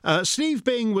 Steve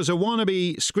Bing was a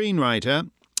wannabe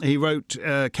screenwriter. He wrote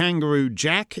Kangaroo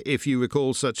Jack, if you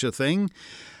recall such a thing.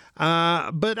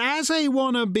 But as a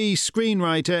wannabe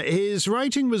screenwriter, his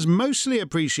writing was mostly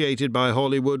appreciated by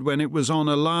Hollywood when it was on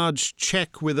a large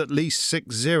check with at least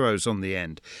 6 zeros on the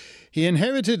end. He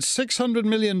inherited $600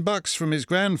 million from his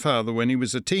grandfather when he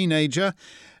was a teenager,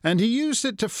 and he used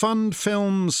it to fund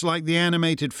films like the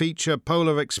animated feature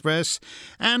Polar Express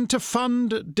and to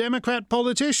fund Democrat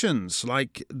politicians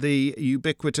like the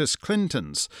ubiquitous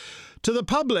Clintons. To the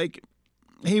public,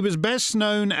 he was best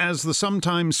known as the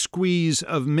sometimes squeeze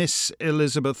of Miss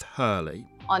Elizabeth Hurley.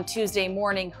 On Tuesday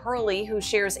morning, Hurley, who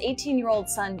shares 18-year-old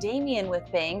son Damien with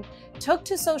Bing, took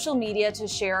to social media to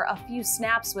share a few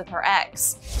snaps with her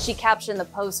ex. She captioned the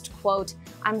post, quote,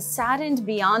 "I'm saddened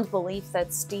beyond belief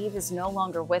that Steve is no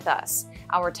longer with us.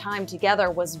 Our time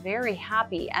together was very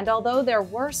happy, and although there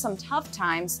were some tough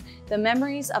times, the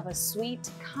memories of a sweet,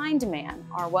 kind man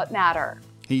are what matter."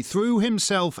 He threw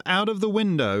himself out of the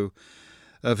window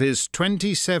of his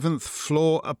 27th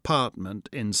floor apartment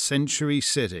in Century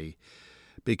City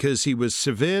because he was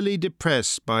severely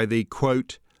depressed by the,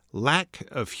 quote, lack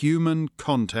of human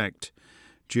contact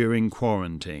during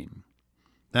quarantine.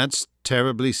 That's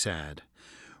terribly sad.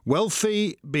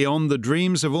 Wealthy beyond the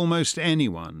dreams of almost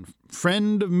anyone,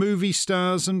 friend of movie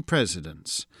stars and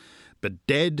presidents, but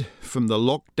dead from the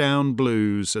lockdown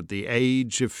blues at the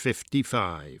age of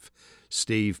 55,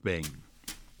 Steve Bing.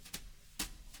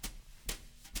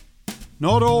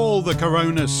 Not all the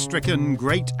corona-stricken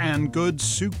great and good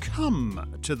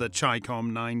succumb to the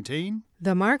Chi-Com-19.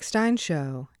 The Mark Steyn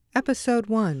Show, Episode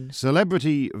 1.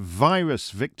 Celebrity virus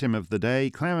victim of the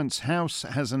day, Clarence House,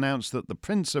 has announced that the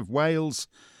Prince of Wales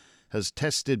has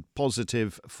tested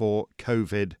positive for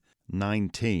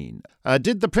COVID-19.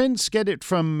 Did the Prince get it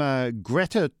from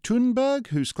Greta Thunberg,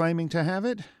 who's claiming to have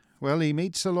it? Well, he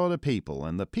meets a lot of people,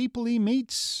 and the people he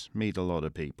meets meet a lot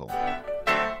of people.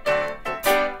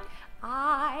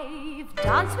 I've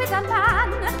danced with a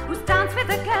man who's danced with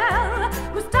a girl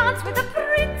who's danced with the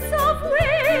Prince of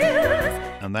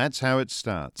Wales. And that's how it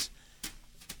starts.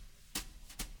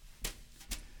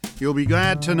 You'll be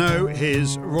glad to know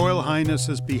His Royal Highness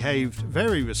has behaved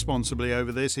very responsibly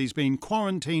over this. He's been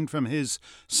quarantined from his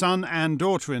son and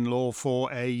daughter-in-law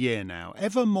for a year now,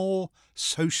 ever more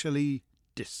socially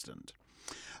distant.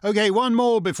 Okay, one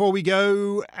more before we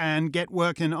go and get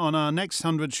working on our next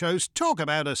 100 shows. Talk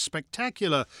about a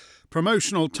spectacular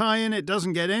promotional tie-in. It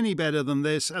doesn't get any better than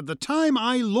this. At the time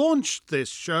I launched this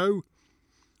show,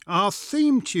 our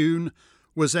theme tune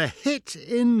was a hit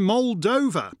in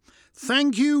Moldova.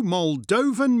 Thank you,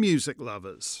 Moldovan music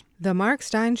lovers. The Mark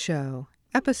Steyn Show,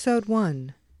 Episode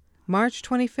 1, March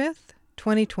 25th,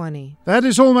 2020. That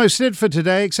is almost it for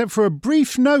today, except for a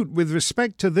brief note with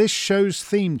respect to this show's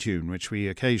theme tune, which we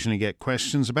occasionally get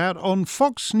questions about. On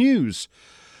Fox News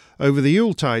over the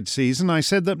Yuletide season, I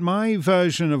said that my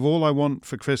version of All I Want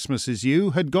for Christmas Is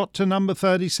You had got to number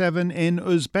 37 in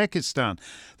Uzbekistan.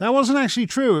 That wasn't actually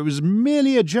true. It was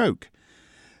merely a joke.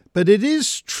 But it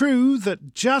is true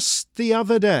that just the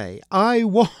other day, I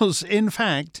was, in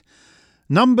fact,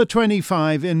 number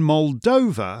 25 in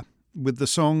Moldova with the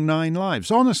song 9 Lives.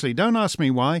 Honestly, don't ask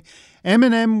me why.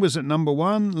 Eminem was at number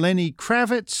 1, Lenny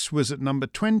Kravitz was at number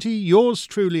 20, yours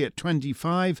truly at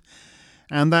 25,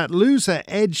 and that loser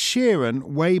Ed Sheeran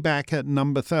way back at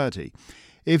number 30.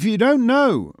 If you don't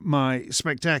know my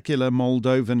spectacular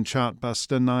Moldovan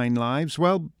chartbuster 9 Lives,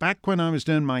 well, back when I was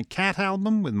doing my Cat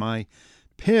album with my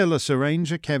peerless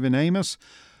arranger, Kevin Amos,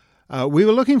 we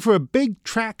were looking for a big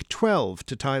track 12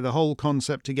 to tie the whole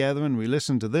concept together, and we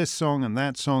listened to this song and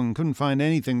that song and couldn't find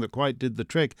anything that quite did the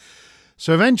trick.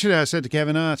 So eventually I said to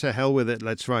Kevin, to hell with it,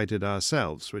 let's write it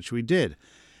ourselves, which we did.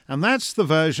 And that's the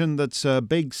version that's a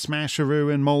big smasheroo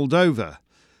in Moldova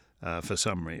for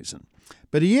some reason.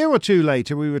 But a year or two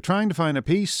later, we were trying to find a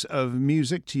piece of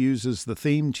music to use as the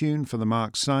theme tune for the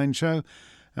Mark Steyn Show.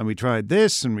 And we tried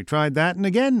this and we tried that, and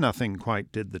again, nothing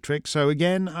quite did the trick. So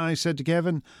again, I said to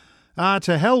Kevin,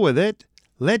 to hell with it,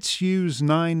 let's use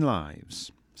 9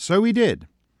 Lives. So we did.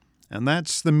 And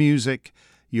that's the music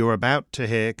you're about to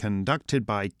hear, conducted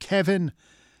by Kevin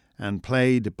and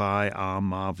played by our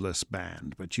marvellous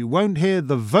band. But you won't hear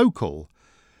the vocal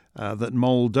that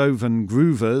Moldovan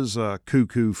groovers are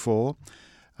cuckoo for,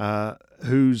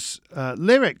 whose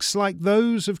lyrics, like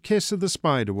those of Kiss of the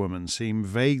Spider-Woman, seem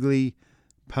vaguely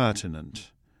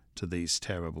pertinent to these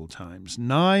terrible times.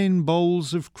 9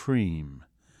 bowls of cream.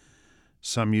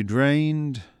 Some you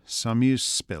drained, some you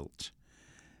spilt.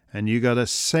 And you gotta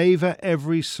savor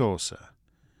every saucer,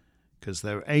 'cause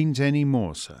there ain't any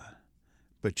more, sir.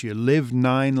 But you lived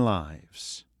 9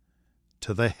 lives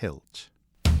to the hilt.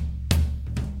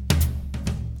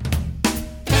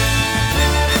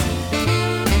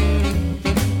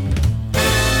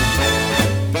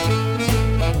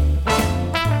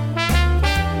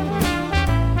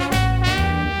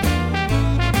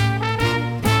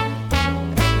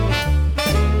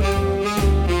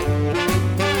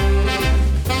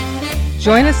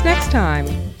 Join us next time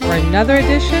for another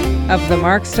edition of The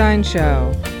Mark Steyn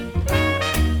Show.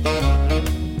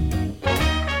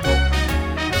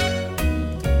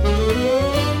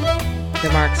 The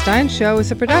Mark Steyn Show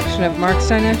is a production of Mark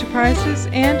Steyn Enterprises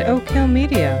and Oak Hill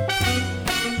Media.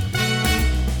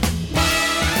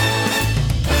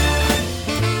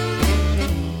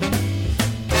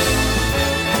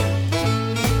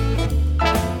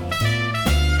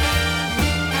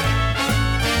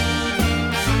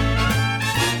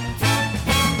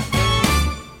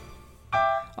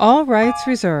 All rights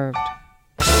reserved.